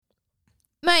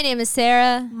My name is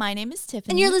Sarah. My name is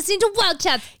Tiffany. And you're listening to Wild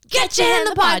Chats. Get your hand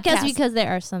in the podcast because there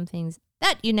are some things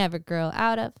that you never grow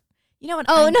out of. You know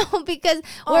what? Because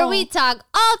where we talk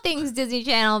all things Disney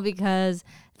Channel because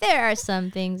there are some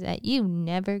things that you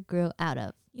never grow out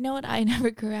of. You know what I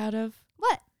never grew out of?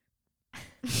 What?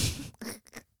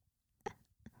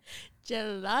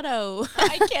 Gelato.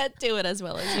 I can't do it as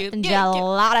well as you.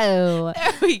 Gelato.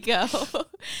 There we go.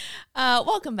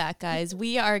 Welcome back, guys.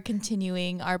 We are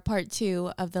continuing our part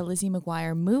 2 of the Lizzie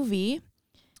McGuire movie.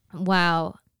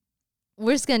 Wow.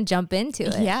 We're just going to jump into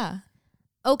it. Yeah.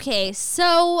 Okay,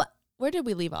 so where did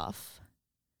we leave off?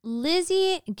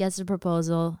 Lizzie gets a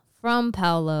proposal from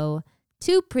Paolo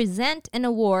to present an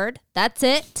award. That's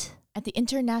it. At the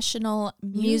International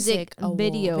Music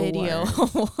Video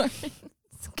Award.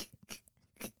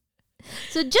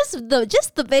 So just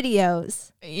the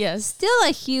videos. Yes. Still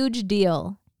a huge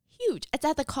deal. Huge. It's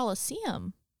at the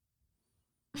Coliseum.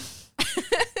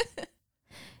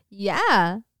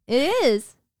 Yeah, it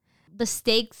is. The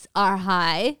stakes are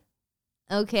high.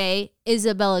 Okay,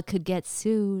 Isabella could get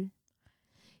sued.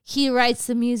 He writes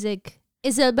the music.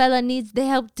 Isabella needs the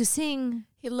help to sing.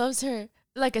 He loves her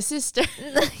like a sister.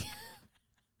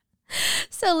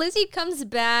 So Lizzie comes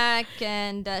back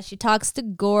and she talks to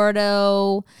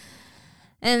Gordo.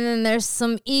 And then there's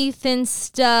some Ethan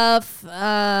stuff.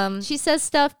 She says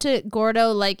stuff to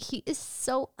Gordo like he is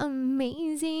so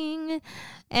amazing.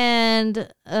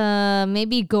 And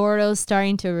maybe Gordo's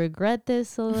starting to regret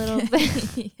this a little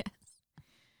bit. Yes.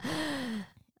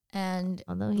 And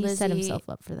although he set himself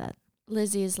up for that.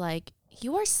 Lizzie is like,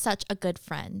 you are such a good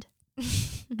friend.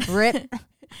 Rip.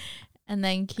 And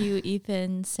then cue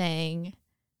Ethan saying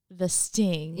the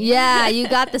sting. Yeah, you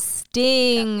got the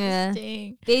sting. Got the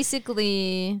sting.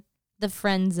 Basically, the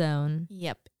friend zone.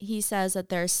 Yep. He says that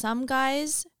there are some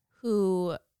guys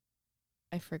who,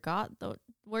 I forgot the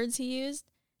words he used.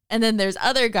 And then there's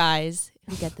other guys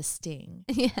who get the sting.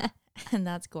 Yeah. And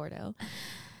that's Gordo.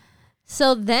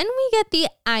 So then we get the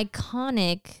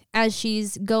iconic, as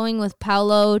she's going with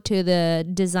Paolo to the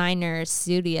designer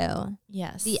studio.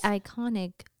 Yes. The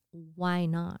iconic why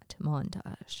not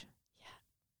montage. Yeah.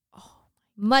 Oh.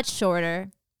 Much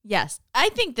shorter. Yes. I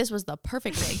think this was the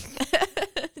perfect length.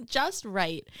 Just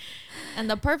right. And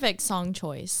the perfect song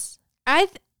choice.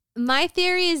 My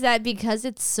theory is that because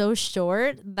it's so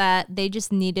short that they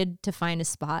just needed to find a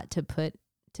spot to put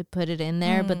it in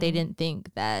there, but they didn't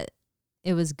think that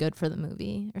it was good for the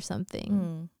movie or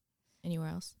something. Anywhere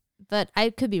else. But I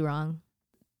could be wrong.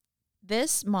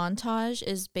 This montage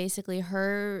is basically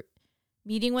her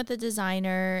meeting with the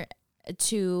designer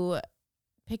to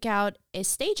pick out a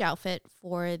stage outfit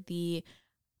for the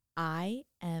IMVA.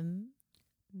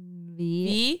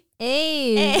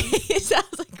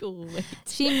 Sounds like wait.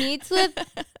 She meets with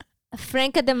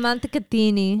Franca de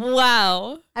Montecatini.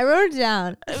 Wow. I wrote it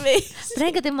down. Amazing.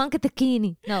 Franca de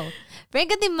Montecatini. No.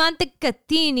 Franca de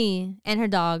Montecatini and her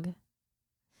dog.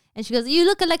 And she goes, you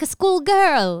look like a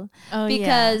schoolgirl. Oh,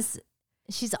 because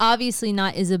she's obviously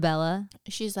not Isabella.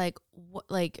 She's like,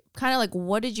 kind of like,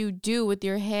 what did you do with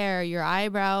your hair, your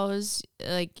eyebrows?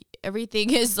 Like, everything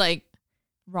is like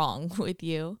wrong with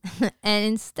you. And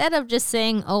instead of just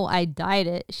saying, oh, I dyed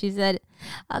it, she said,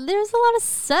 there's a lot of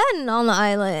sun on the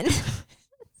island.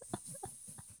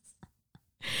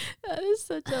 That is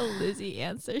such a Lizzie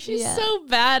answer. She's so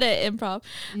bad at improv.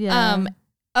 Yeah.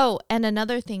 Oh, and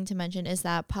another thing to mention is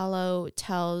that Paolo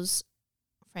tells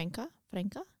Franca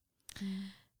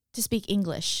to speak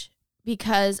English.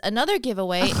 Because another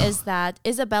giveaway is that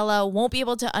Isabella won't be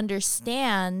able to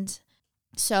understand.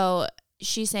 So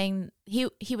she's saying he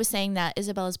was saying that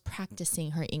Isabella's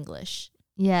practicing her English.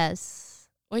 Yes.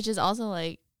 Which is also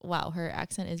like, wow, her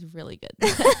accent is really good.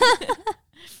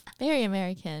 Very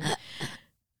American.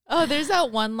 Oh, there's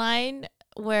that one line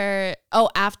where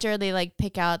after they like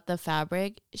pick out the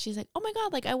fabric, she's like, oh my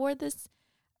God, like I wore the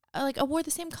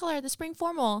same color at the spring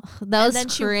formal. That was and then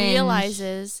cringe. She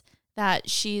realizes that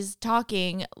she's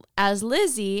talking as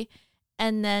Lizzie,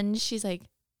 and then she's like,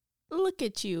 look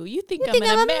at you. You think I'm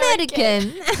an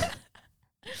American.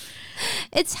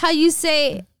 It's how you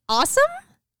say awesome?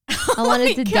 I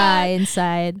wanted to die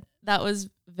inside. That was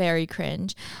very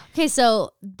cringe. Okay,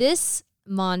 so this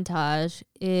montage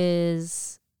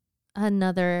is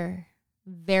another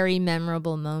very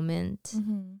memorable moment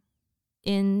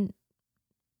in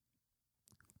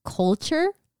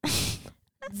culture.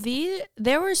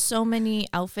 There were so many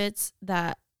outfits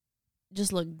that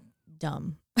just look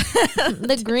dumb.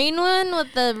 The green one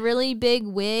with the really big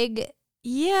wig.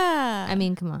 Yeah. I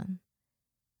mean, come on.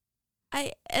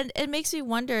 And it makes me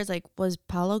wonder, is like, was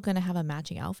Paolo gonna have a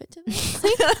matching outfit to this?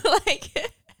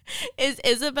 Like Is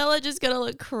Isabella just gonna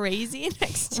look crazy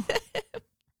next to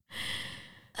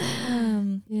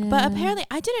him? But apparently,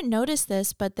 I didn't notice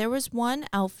this, but there was one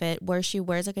outfit where she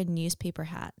wears like a newspaper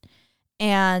hat,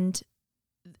 and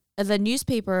the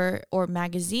newspaper or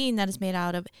magazine that it's made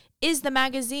out of is the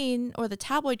magazine or the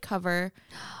tabloid cover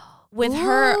with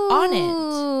her on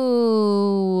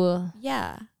it.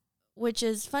 Yeah. Which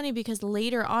is funny because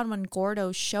later on when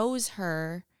Gordo shows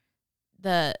her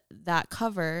that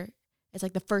cover, it's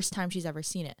like the first time she's ever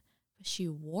seen it. She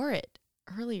wore it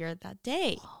earlier that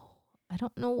day. I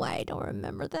don't know why I don't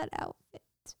remember that outfit.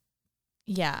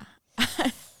 Yeah.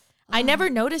 I never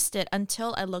noticed it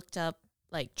until I looked up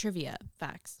like trivia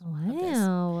facts.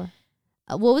 Wow.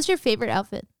 What was your favorite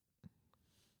outfit?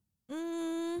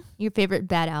 Your favorite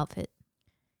bad outfit?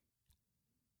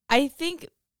 I think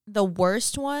the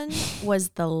worst one was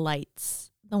the lights.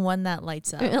 The one that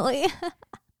lights up. Really?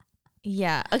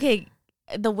 Yeah. Okay.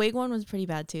 The wig one was pretty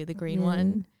bad too, the green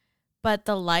one. But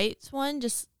the lights one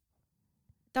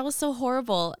that was so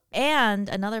horrible. And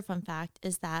another fun fact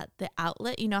is that the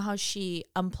outlet, you know how she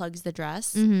unplugs the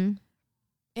dress? Mm-hmm.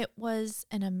 It was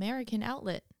an American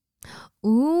outlet. Ooh.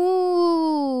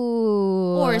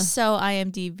 Or so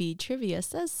IMDb trivia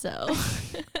says so.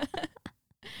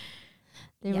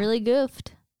 They really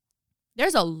goofed.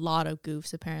 There's a lot of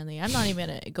goofs, apparently. I'm not even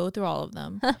going to go through all of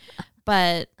them.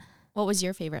 But what was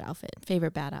your favorite outfit?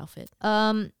 Favorite bad outfit?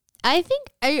 I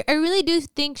think, I really do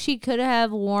think she could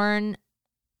have worn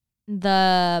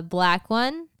the black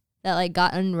one that like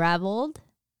got unraveled.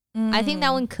 I think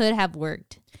that one could have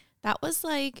worked. That was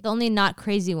like the only not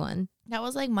crazy one. That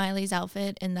was like Miley's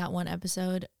outfit in that one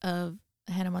episode of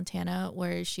Hannah Montana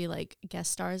where she like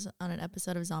guest stars on an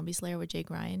episode of Zombie Slayer with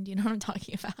Jake Ryan. Do you know what I'm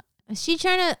talking about? Is she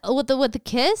trying to with the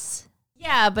kiss?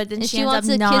 Yeah, but then she wants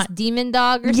to kiss Demon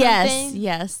Dog or something.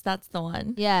 Yes, that's the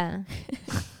one. Yeah.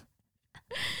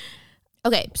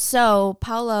 Okay, so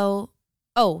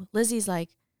Lizzie's like,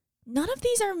 none of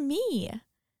these are me.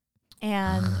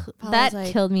 And that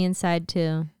like, killed me inside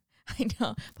too. I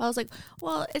know. Paul's like,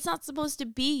 well, it's not supposed to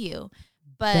be you.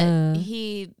 But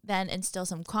he then instills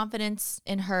some confidence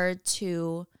in her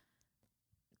to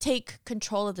take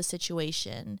control of the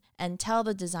situation and tell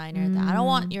the designer that I don't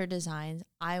want your designs.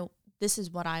 This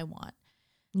is what I want.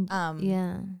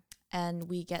 Yeah. And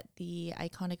we get the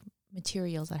iconic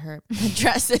materials that her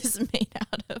dress is made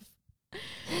out of.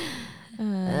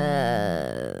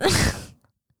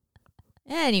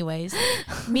 Anyways,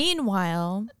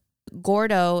 meanwhile,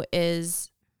 Gordo is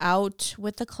out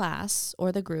with the class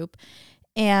or the group,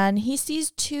 and he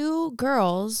sees two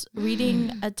girls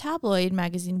reading a tabloid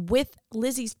magazine with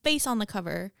Lizzie's face on the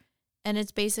cover. And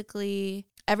it's basically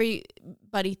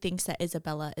everybody thinks that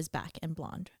Isabella is back and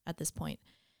blonde at this point.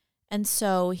 And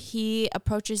so he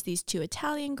approaches these two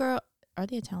Italian girls. Are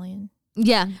they Italian?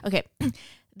 Yeah. Okay.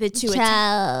 The two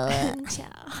Italian. It's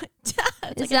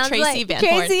like a Tracy Van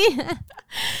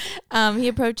Horn. He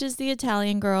approaches the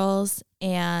Italian girls,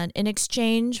 and in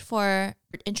exchange for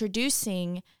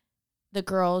introducing the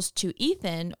girls to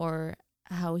Ethan, or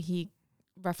how he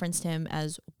referenced him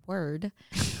as Word,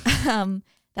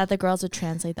 that the girls would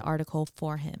translate the article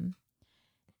for him.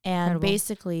 And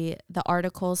basically, the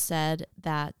article said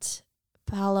that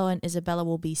Paolo and Isabella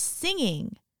will be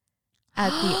singing at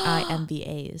the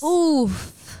IMVAs.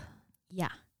 Oof. Yeah.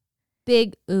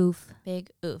 Big oof. Big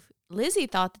oof. Lizzie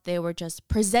thought that they were just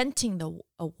presenting the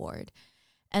award.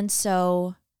 And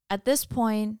so at this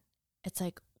point, it's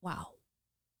like, wow,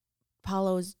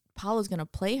 Paolo's going to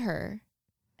play her.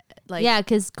 Like, yeah,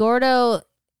 because Gordo,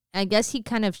 I guess he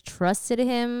kind of trusted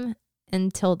him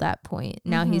until that point.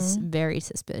 Now he's very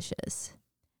suspicious.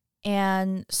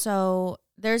 And so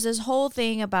there's this whole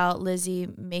thing about Lizzie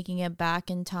making it back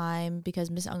in time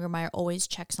because Miss Ungermeyer always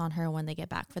checks on her when they get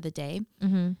back for the day.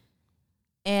 Mm-hmm.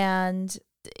 And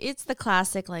it's the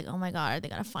classic, like, oh my God, are they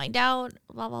going to find out?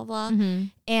 Blah, blah, blah. Mm-hmm.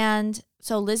 And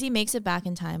so Lizzie makes it back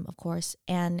in time, of course.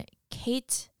 And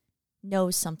Kate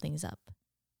knows something's up.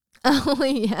 Oh,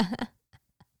 yeah.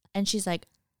 And she's like,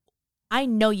 I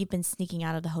know you've been sneaking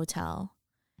out of the hotel.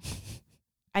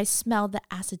 I smelled the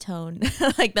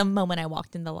acetone like the moment I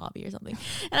walked in the lobby or something.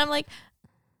 And I'm like,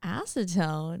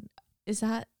 acetone? Is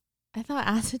that? I thought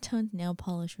acetone's nail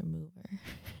polish remover.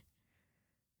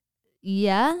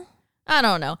 Yeah. I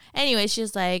don't know. Anyway,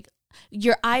 she's like,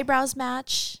 your eyebrows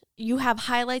match. You have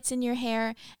highlights in your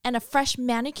hair and a fresh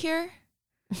manicure.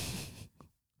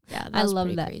 Yeah, I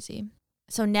love that. Crazy.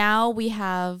 So now we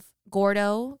have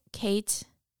Gordo, Kate,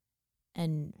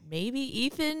 and maybe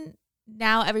Ethan.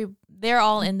 Now they're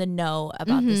all in the know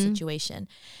about the situation.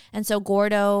 And so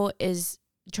Gordo is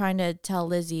trying to tell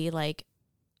Lizzie, like,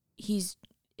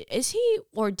 is he,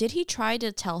 or did he try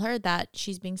to tell her that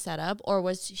she's being set up, or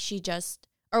was he just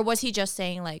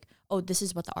saying like, oh, this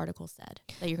is what the article said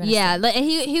that you're gonna yeah, say? like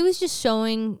he was just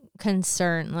showing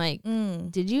concern. Like,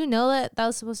 did you know that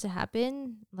was supposed to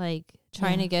happen? Like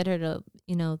trying to get her to,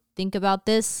 think about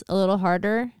this a little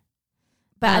harder.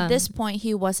 But at this point,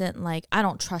 he wasn't like, I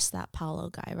don't trust that Paolo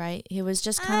guy, right? He was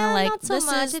just kind of like, not so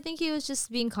much. I think he was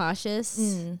just being cautious.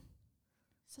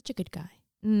 Such a good guy.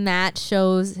 Matt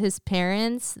shows his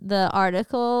parents the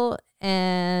article,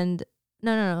 and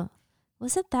no.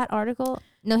 Was it that article?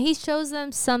 No, he shows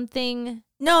them something.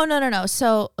 No.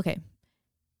 So, okay.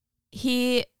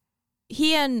 He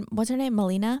and what's her name?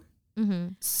 Melina?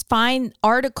 Find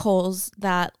articles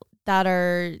that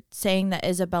are saying that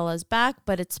Isabella's back,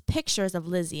 but it's pictures of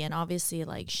Lizzie, and obviously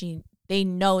like they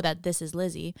know that this is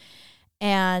Lizzie.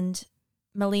 And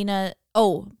Matt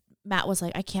was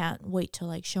like, I can't wait to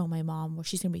like show my mom where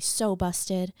she's gonna be so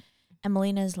busted. And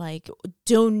Melina's like,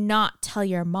 do not tell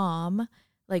your mom.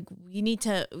 Like they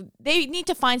need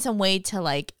to find some way to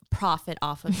like profit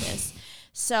off of this.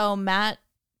 So Matt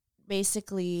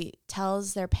basically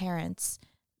tells their parents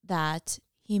that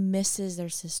he misses their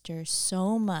sister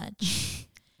so much.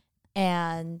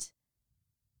 And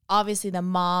obviously the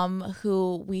mom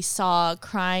who we saw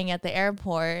crying at the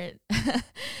airport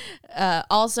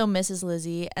also misses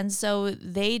Lizzie. And so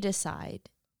they decide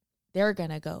they're going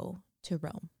to go to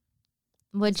Rome.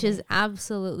 Which is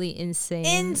absolutely insane.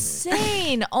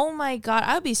 Insane. Oh my God.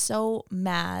 I would be so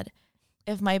mad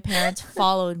if my parents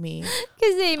followed me.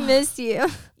 Because they miss you.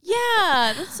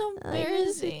 Yeah, that's so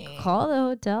embarrassing. Call the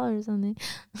hotel or something.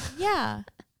 Yeah.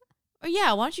 Or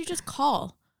yeah, why don't you just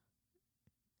call?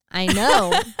 I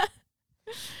know.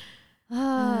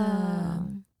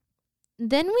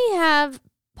 Then we have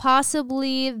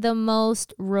possibly the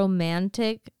most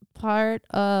romantic part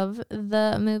of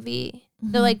the movie.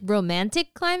 The like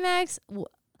romantic climax.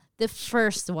 The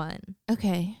first one.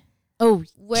 Okay. Oh,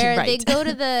 where they go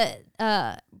to the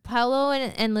Paolo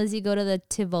and Lizzie go to the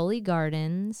Tivoli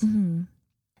Gardens,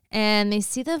 and they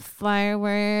see the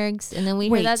fireworks, and then we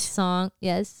hear that song.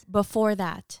 Yes. Before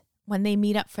that, when they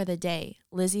meet up for the day,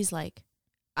 Lizzie's like,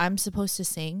 "I'm supposed to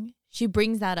sing." She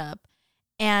brings that up,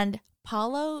 and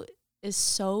Paolo is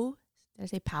so. Did I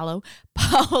say Paolo?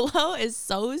 Paolo is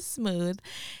so smooth.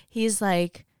 He's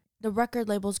like, the record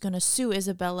label's going to sue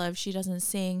Isabella if she doesn't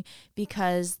sing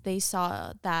because they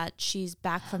saw that she's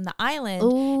back from the island.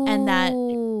 Ooh. And that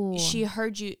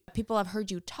people have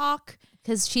heard you talk.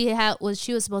 Because she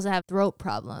was supposed to have throat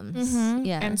problems.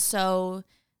 Yeah. And so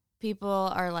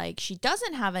people are like, she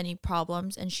doesn't have any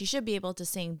problems and she should be able to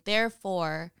sing.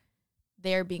 Therefore,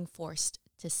 they're being forced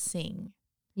to sing.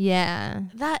 Yeah.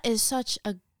 That is such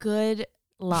a good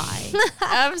lie.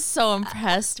 I'm so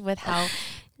impressed with how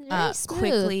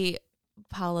quickly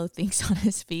Paolo thinks on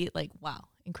his feet. Like, wow,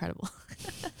 incredible.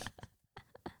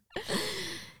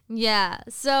 Yeah,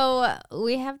 so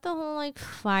we have the whole like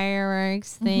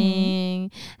fireworks thing,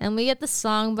 and we get the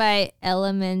song by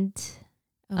Element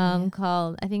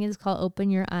called, I think it's called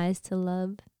Open Your Eyes to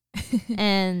Love.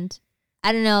 And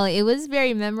I don't know, it was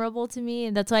very memorable to me,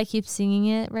 and that's why I keep singing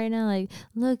it right now, like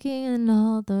looking in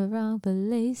all the wrong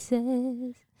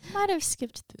places. Might have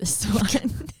skipped through this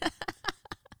one.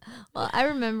 Well, I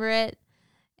remember it,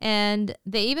 and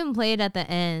they even play it at the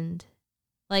end.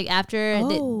 Like after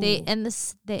they end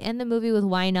the movie with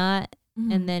Why Not,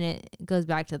 and then it goes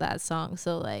back to that song.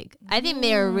 So like I think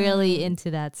they were really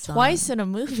into that song. Twice in a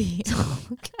movie.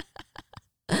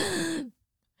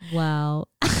 Wow.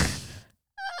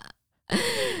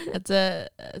 It's a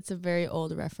very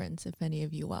old reference if any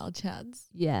of you wild chads.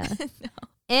 Yeah. No.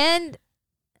 And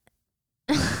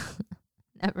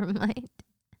never mind.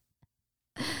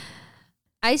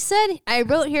 I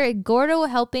wrote here, Gordo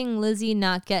helping Lizzie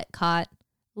not get caught.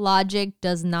 Logic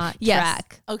does not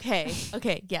track. Okay.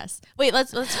 Yes. Wait.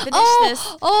 Let's finish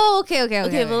this. Oh. Okay.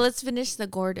 Okay. Well, let's finish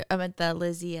the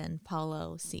Lizzie and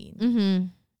Paolo scene. Mm-hmm.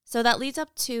 So that leads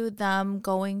up to them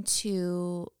going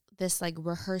to this like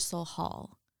rehearsal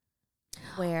hall,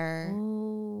 where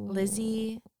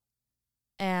Lizzie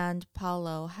and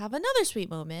Paolo have another sweet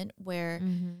moment where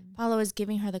Paolo is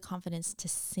giving her the confidence to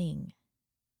sing.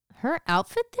 Her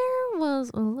outfit there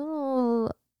was a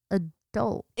little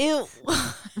adult. Ew.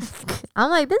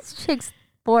 I'm like, this chick's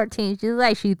 14. She's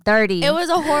like, she's 30. It was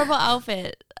a horrible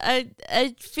outfit.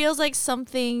 It feels like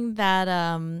something that,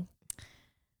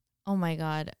 oh my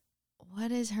God.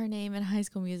 What is her name in High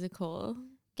School Musical?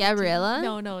 Gabriella?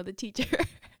 No, the teacher.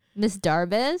 Miss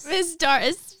Darbus? Miss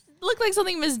Darbus. Looked like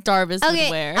something Miss Darbus would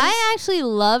wear. I actually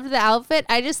loved the outfit.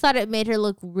 I just thought it made her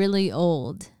look really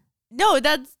old. No,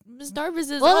 that's Miss Darbus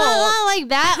is old. old. Not like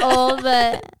that old,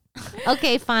 but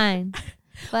Okay, fine.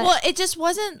 But well, it just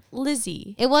wasn't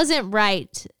Lizzie. it wasn't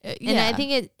right. And I Yeah.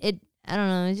 think it I don't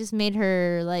know, it just made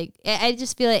her like I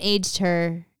just feel it aged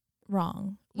her.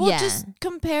 Wrong. Well, Yeah. just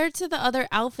compared to the other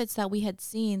outfits that we had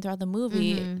seen throughout the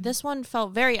movie, Mhm. this one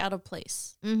felt very out of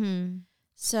place. Mm-hmm.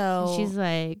 So She's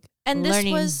like and this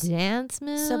learning was dance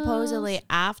moves. supposedly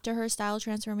after her style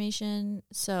transformation.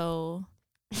 So,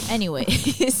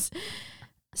 anyways,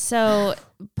 so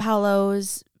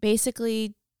Paolo's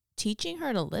basically teaching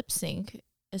her to lip sync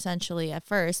essentially at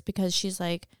first because she's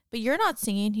like, "But you're not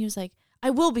singing." He was like, "I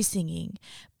will be singing,"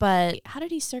 but how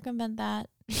did he circumvent that?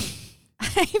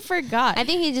 I forgot. I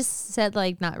think he just said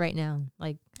like not right now.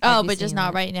 Like Oh, but just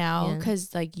not right now Yeah.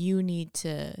 because like you need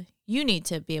to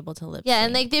be able to lip sync. Yeah,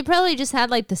 and like they probably just had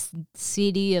like the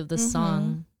CD of the Mhm.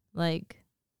 song. Like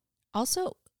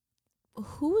also,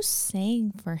 who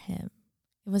sang for him?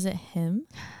 Was it him?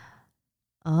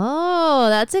 oh,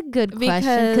 that's a good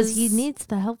question because he Because- needs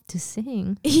the help to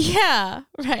sing. Yeah,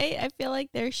 right. I feel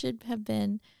like there should have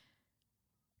been,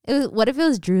 What if it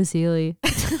was Drew Seeley?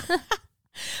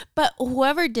 but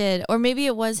whoever did, or maybe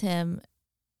it was him.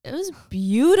 It was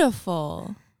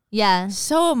beautiful, Yeah,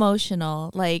 so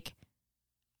emotional. Like,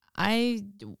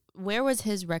 where was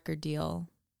his record deal?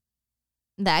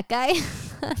 that guy.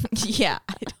 Yeah,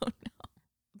 I don't know.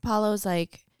 Paulo's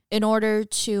like, in order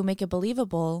to make it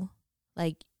believable,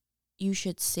 like you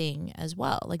should sing as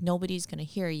well. Like nobody's gonna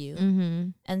hear you. Mm-hmm.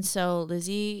 And so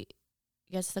Lizzie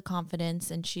gets the confidence,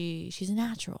 and she's a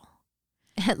natural.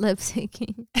 At lip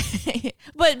syncing.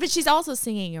 but she's also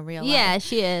singing in real life. Yeah,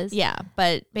 she is. Yeah,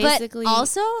 but basically, But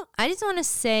also, I just want to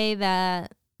say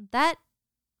that that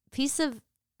piece of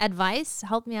advice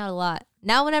helped me out a lot.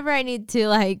 Now, whenever I need to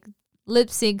like lip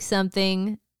sync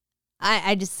something,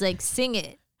 I just like sing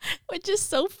it. which is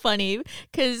so funny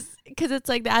because it's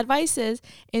like the advice is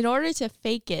in order to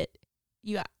fake it,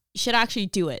 you should actually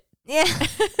do it. Yeah.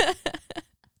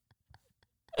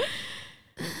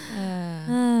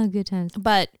 Oh, good times.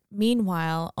 But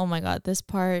meanwhile, oh my God, this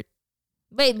part.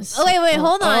 Wait, So- wait,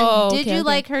 hold on. oh, Did okay, you okay.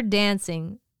 like her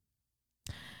dancing?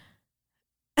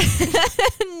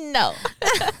 No.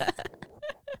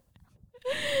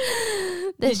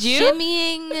 The Did you?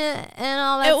 shimmying and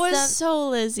all that It was stuff. so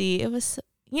Lizzie. It was,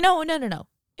 no.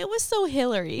 It was so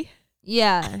Hillary.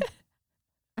 Yeah.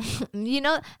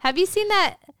 Have you seen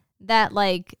that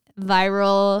like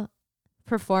viral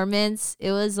performance?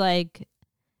 It was like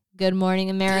Good Morning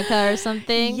America or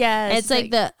something. Yes, It's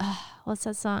like the what's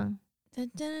that song?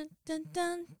 Dun, dun, dun,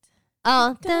 dun.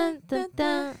 Oh, dun, dun,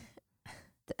 dun.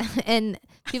 And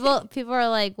people are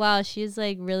like, wow, she's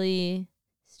like really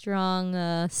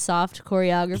strong, soft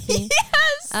choreography.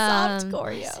 Yes, soft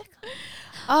choreo.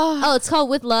 Oh, it's called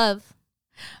With Love.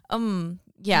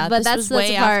 Yeah, But this that's was the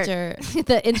way part. after.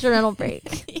 The instrumental break.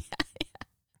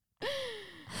 Yeah.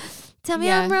 Tell me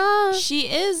Yeah. I'm wrong. She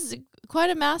is quite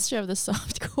a master of the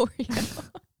soft choreo.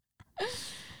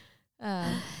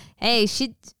 Hey,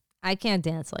 I can't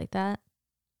dance like that.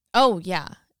 Oh yeah,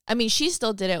 I mean, she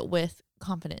still did it with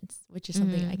confidence, which is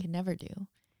something I Mhm. could never do.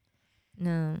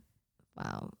 No.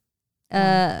 Wow.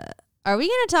 Yeah. Are we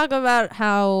going to talk about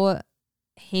how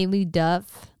Haley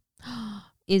Duff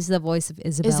is the voice of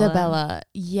Isabella? Isabella,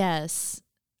 yes,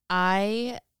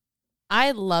 I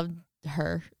loved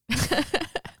her.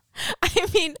 I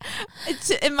mean,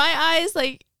 in my eyes,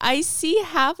 like I see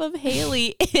half of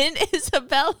Haley in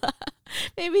Isabella.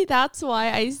 Maybe that's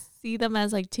why I see them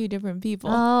as like two different people.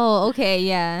 Oh, okay,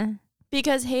 yeah.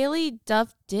 Because Haley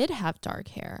Duff did have dark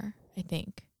hair, I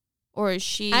think, or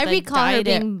she. I like, recall her dyed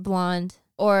it, being blonde.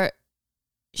 or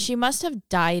she must have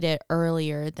dyed it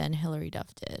earlier than Hilary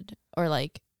Duff did, or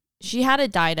like she had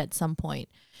it dyed at some point.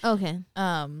 Okay.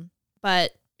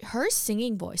 But her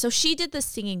singing voice. So she did the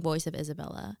singing voice of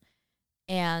Isabella,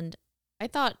 and I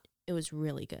thought it was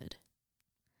really good.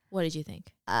 What did you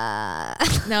think?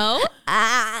 No,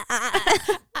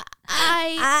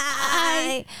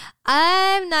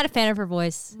 I'm not a fan of her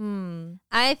voice. Hmm.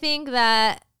 I think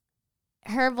that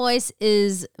her voice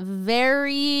is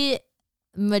very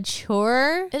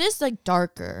mature. It is like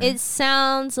darker. It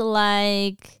sounds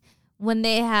like when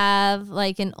they have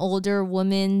like an older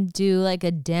woman do like a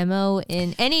demo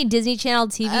in any Disney Channel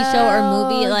TV show or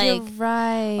movie, like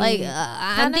right.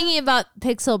 I'm thinking about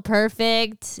Pixel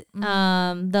Perfect,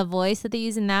 the voice that they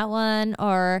use in that one,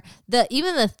 or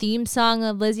even the theme song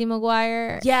of Lizzie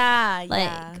McGuire. yeah, Like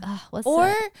yeah. what's or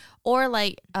that? or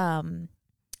like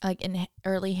in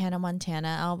early Hannah Montana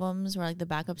albums where like the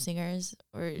backup singers,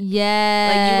 or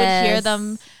Yes, like you would hear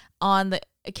them on the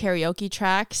karaoke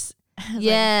tracks. I was like, who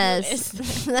Yes, is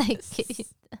this? like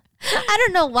I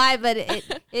don't know why, but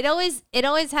it always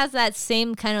has that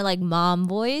same kind of like mom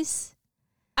voice.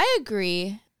 I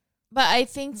agree, but I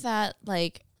think that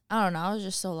like I don't know, I was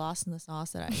just so lost in the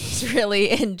sauce that I just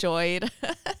really enjoyed.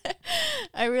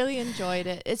 I really enjoyed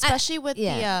it, especially with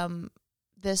the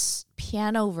this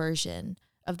piano version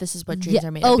of "This Is What Dreams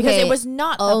Are Made Of," because it was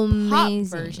not the pop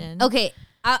version. Okay,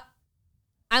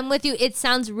 I'm with you. It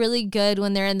sounds really good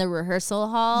when they're in the rehearsal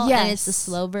hall, and it's the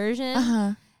slow version.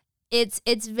 Uh-huh.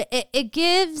 It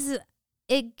gives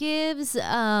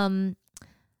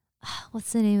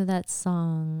what's the name of that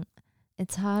song?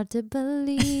 It's hard to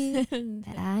believe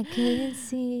that I couldn't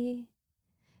see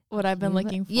what I've been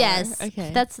looking for. Yes,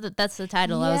 okay, that's the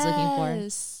title I was looking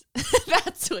for.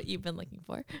 That's what you've been looking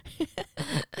for.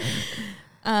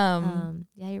 Yeah,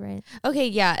 you're right. Okay,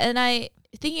 yeah, and I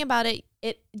thinking about it,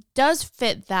 it does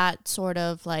fit that sort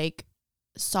of like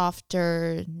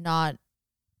softer, not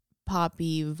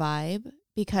poppy vibe,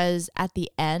 because at the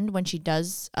end when she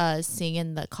does sing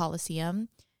in the Coliseum,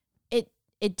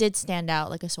 it did stand out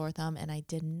like a sore thumb, and I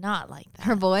did not like that.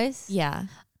 Her voice? Yeah.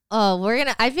 Oh,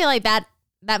 I feel like that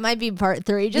might be part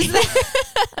 3 just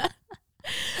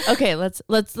Okay, let's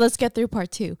get through part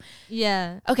 2.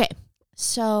 Yeah. Okay.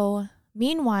 So,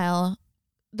 meanwhile,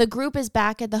 the group is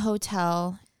back at the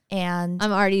hotel, and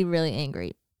I'm already really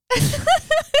angry.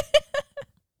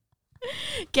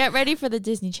 Get ready for the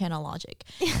Disney Channel logic.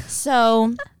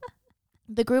 So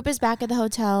the group is back at the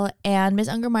hotel, and Miss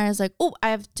Ungermeyer is like, oh, I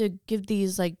have to give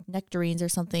these like nectarines or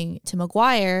something to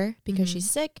McGuire because she's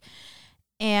sick.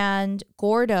 And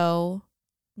Gordo,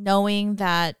 knowing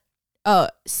that,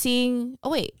 seeing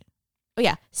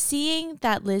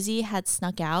that Lizzie had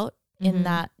snuck out in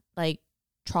that like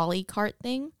trolley cart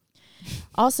thing.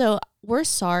 Also, we're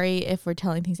sorry if we're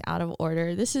telling things out of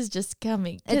order. This is just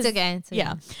coming. It's okay.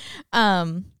 Yeah.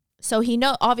 So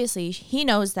obviously he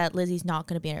knows that Lizzie's not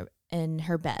going to be in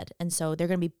her bed, and so they're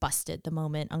going to be busted the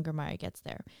moment Ungermeyer gets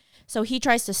there. So he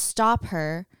tries to stop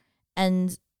her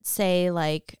and say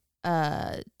like,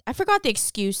 I forgot the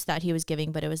excuse that he was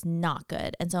giving, but it was not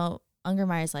good. And so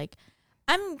Ungermeyer's like,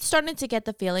 I'm starting to get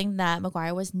the feeling that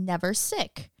McGuire was never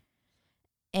sick.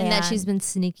 And that she's been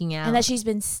sneaking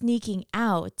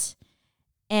out.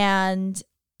 And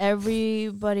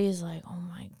everybody's like, oh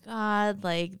my God,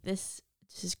 like this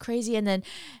is crazy. And then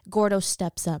Gordo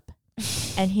steps up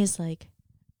and he's like,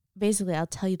 basically, I'll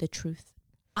tell you the truth.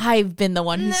 I've been the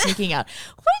one who's sneaking out,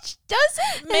 which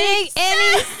doesn't make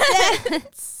any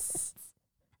sense.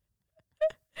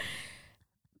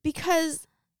 Because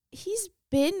he's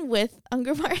been with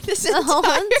Ungermeyer this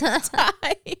entire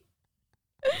time.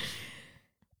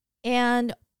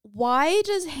 And why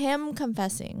does him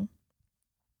confessing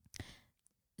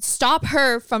stop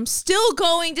her from still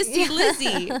going to see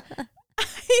Lizzie?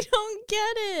 I don't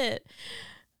get it.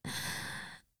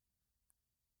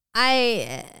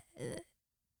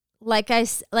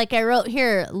 Like I wrote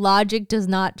here, logic does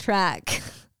not track.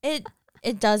 It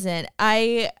doesn't.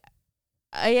 I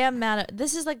am mad at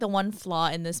this. Is like the one flaw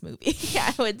in this movie,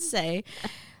 I would say.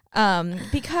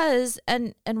 Because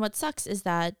and what sucks is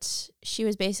that she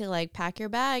was basically like, pack your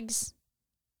bags,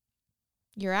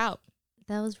 you're out.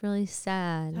 That was really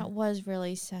sad. That was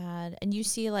really sad. And you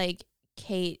see like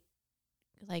Kate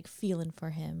like feeling for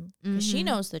him because she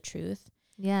knows the truth.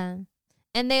 Yeah.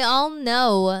 And they all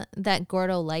know that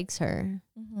Gordo likes her.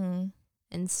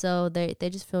 And so they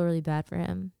just feel really bad for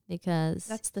him because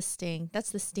that's the sting.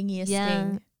 That's the stingiest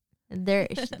sting.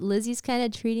 Lizzie's kind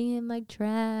of treating him like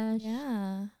trash.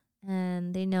 Yeah.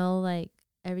 And they know like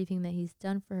everything that he's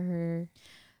done for her.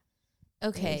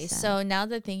 Okay, so now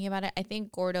that thinking about it, I think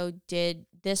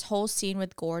this whole scene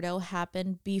with Gordo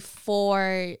happened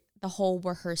before the whole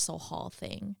rehearsal hall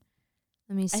thing.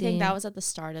 Let me see. I think that was at the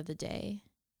start of the day.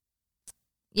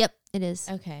 Yep, it is.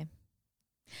 Okay.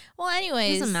 Well,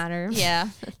 anyways. Doesn't matter. Yeah.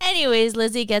 Anyways,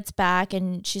 Lizzie gets back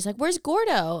and she's like, where's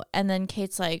Gordo? And then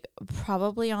Kate's like,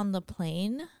 probably on the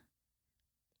plane.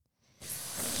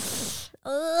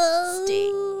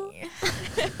 Sting.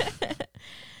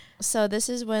 So this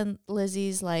is when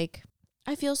Lizzie's like,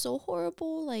 I feel so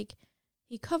horrible. Like,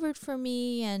 he covered for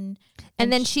me. And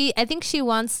then I think she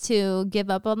wants to give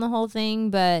up on the whole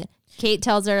thing, but Kate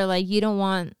tells her, like, you don't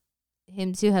want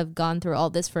him to have gone through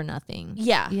all this for nothing.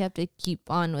 Yeah. You have to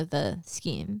keep on with the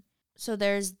scheme. So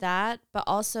there's that, but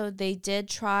also they did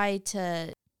try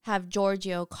to have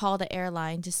Giorgio call the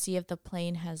airline to see if the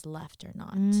plane has left or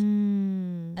not.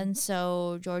 And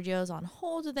so Giorgio's on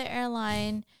hold with the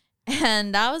airline,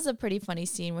 and that was a pretty funny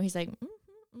scene where he's like,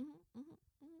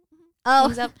 oh,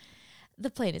 he's up, the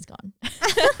plane is gone.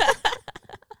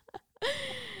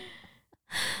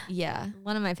 Yeah.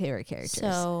 One of my favorite characters.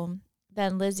 So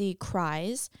then Lizzie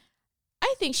cries.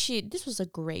 think this was a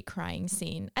great crying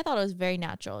scene. I thought it was very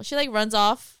natural. She like runs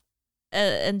off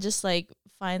and just like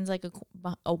finds like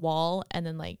a wall and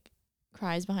then like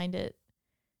cries behind it.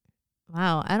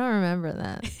 Wow, I don't remember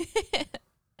that.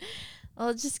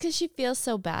 Well, just because she feels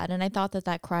so bad, and I thought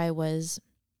that cry was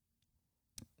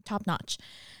top notch.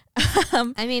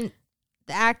 I mean,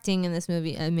 the acting in this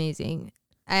movie amazing.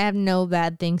 I have no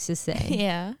bad things to say.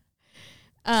 Yeah,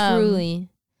 Truly.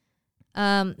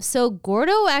 So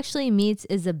Gordo actually meets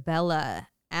Isabella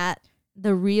at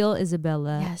the real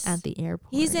Isabella at the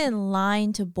airport. He's in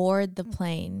line to board the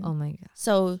plane. Oh my god!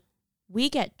 So we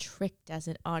get tricked as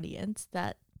an audience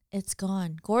that it's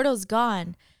gone. Gordo's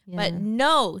gone. Yeah. But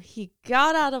no, he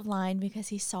got out of line because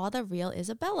he saw the real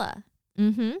Isabella.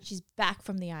 Mm-hmm. She's back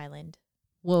from the island.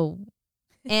 Whoa.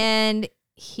 And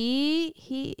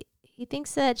he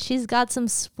thinks that she's got some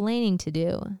splaining to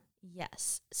do.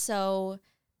 Yes. So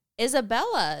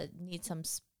Isabella needs some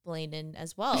splaining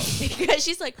as well because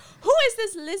she's like, who is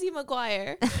this Lizzie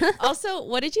McGuire? Also,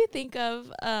 what did you think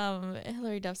of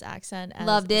Hilary Duff's accent as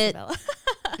Loved Isabella?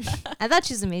 I thought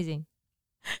she was amazing.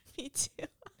 Me too.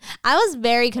 I was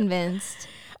very convinced.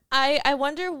 I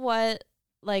wonder what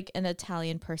like an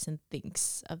Italian person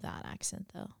thinks of that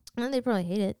accent though. Well, they probably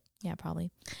hate it. Yeah,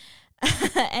 probably.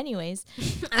 Anyways,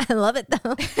 I love it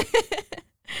though.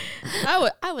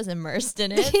 I was immersed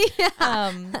in it.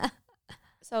 Yeah.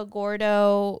 So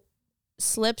Gordo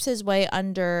slips his way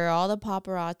under all the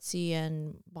paparazzi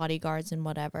and bodyguards and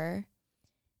whatever,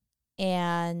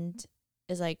 and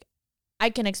is like, I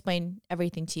can explain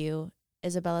everything to you.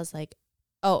 Isabella's like,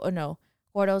 oh no.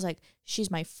 Gordo's like,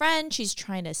 she's my friend. She's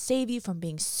trying to save you from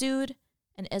being sued.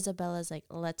 And Isabella's like,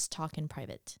 let's talk in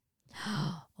private.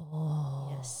 Oh.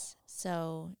 Yes.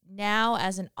 So now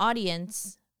as an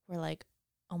audience, we're like,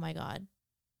 oh my God,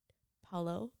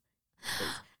 Paulo is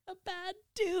a bad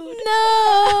dude.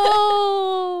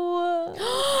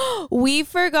 No. We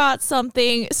forgot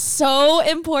something so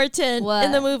important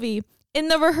in the movie. In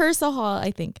the rehearsal hall,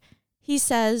 I think. He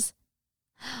says,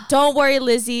 don't worry,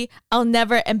 Lizzie, I'll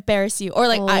never embarrass you. Or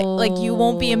like you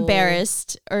won't be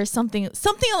embarrassed or something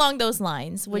along those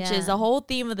lines, which is the whole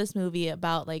theme of this movie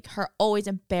about like her always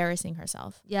embarrassing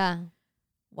herself. Yeah.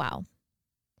 Wow.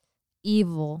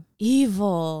 Evil.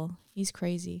 He's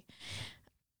crazy.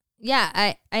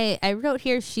 Yeah, I wrote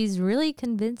here she's really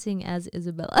convincing as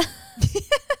Isabella.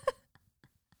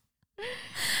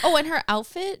 Oh, and her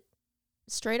outfit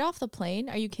straight off the plane,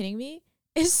 are you kidding me?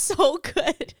 Is so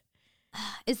good.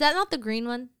 Is that not the green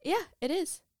one? Yeah, it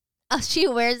is. Oh, she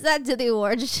wears that to the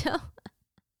award show.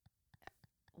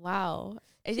 Wow.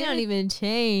 They don't even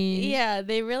change. Yeah,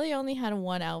 they really only had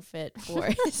one outfit for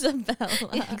Isabella.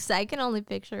 Yeah, 'cause I can only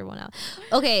picture one out.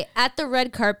 Okay, at the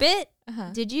red carpet,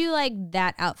 did you like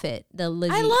that outfit? The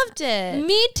Lizzie. I loved it.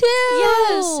 Me too.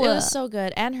 Yes, it was so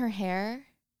good. And her hair.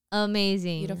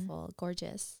 Amazing. Beautiful.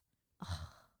 Gorgeous.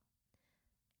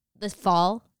 The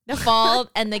fall. The fall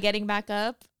and the getting back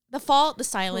up. The fall, the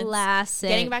silence. Classic.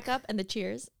 Getting back up and the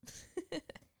cheers.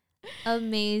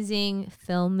 Amazing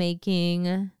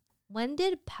filmmaking. When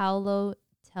did Paulo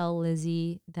tell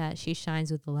Lizzie that she shines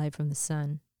with the light from the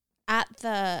sun? At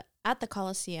the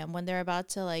Coliseum when they're about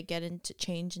to like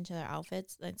change into their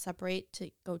outfits, like separate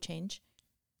to go change.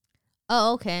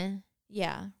 Oh, okay.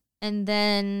 Yeah. And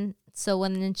then so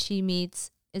when she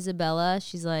meets Isabella,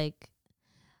 she's like,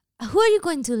 who are you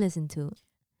going to listen to?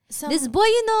 This boy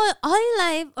you know all your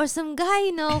life or some guy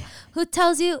you know who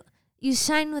tells you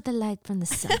shine with the light from the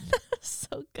sun.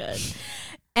 So good.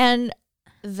 And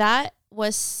that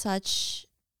was such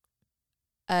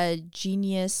a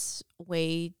genius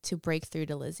way to break through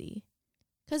to Lizzie.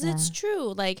 Because it's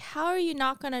true. Like, how are you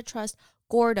not going to trust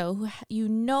Gordo, who you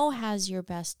know has your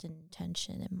best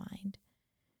intention in mind?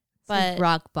 But like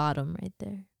rock bottom right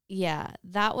there. Yeah,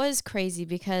 that was crazy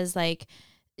because, like,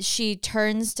 she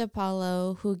turns to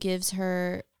Paulo, who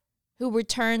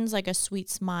returns like a sweet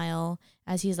smile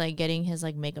as he's like getting his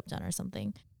like makeup done or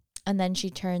something. And then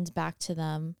she turns back to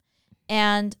them.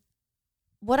 And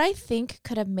what I think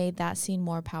could have made that scene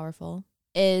more powerful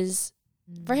is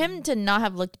for him to not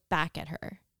have looked back at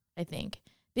her, I think.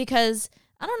 Because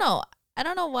I don't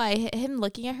know why him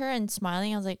looking at her and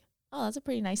smiling, I was like, oh, that's a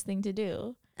pretty nice thing to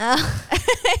do.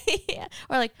 Yeah.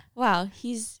 Or like, wow,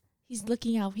 he's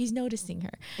looking out. He's noticing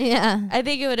her. Yeah. I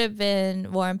think it would have been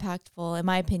more impactful, in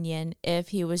my opinion, if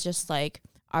he was just like,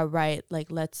 all right,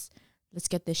 like, let's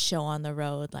get this show on the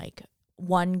road. Like,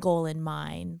 one goal in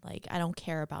mind. Like, I don't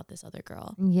care about this other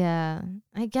girl. Yeah,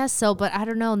 I guess so. But I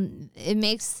don't know. It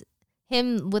makes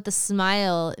him with a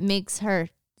smile, it makes her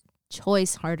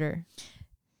choice harder.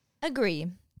 Agree.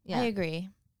 Yeah. I agree.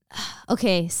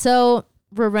 Okay. So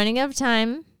we're running out of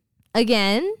time.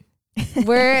 again,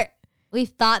 we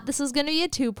thought this was going to be a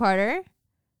 2-parter,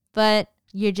 but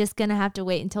you're just going to have to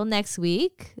wait until next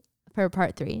week for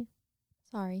part 3.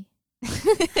 Sorry.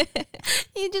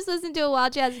 You just listen to a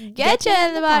Wild Chats Getcha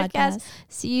in the podcast.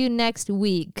 See you next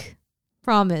week.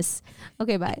 Promise.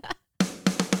 Okay, bye.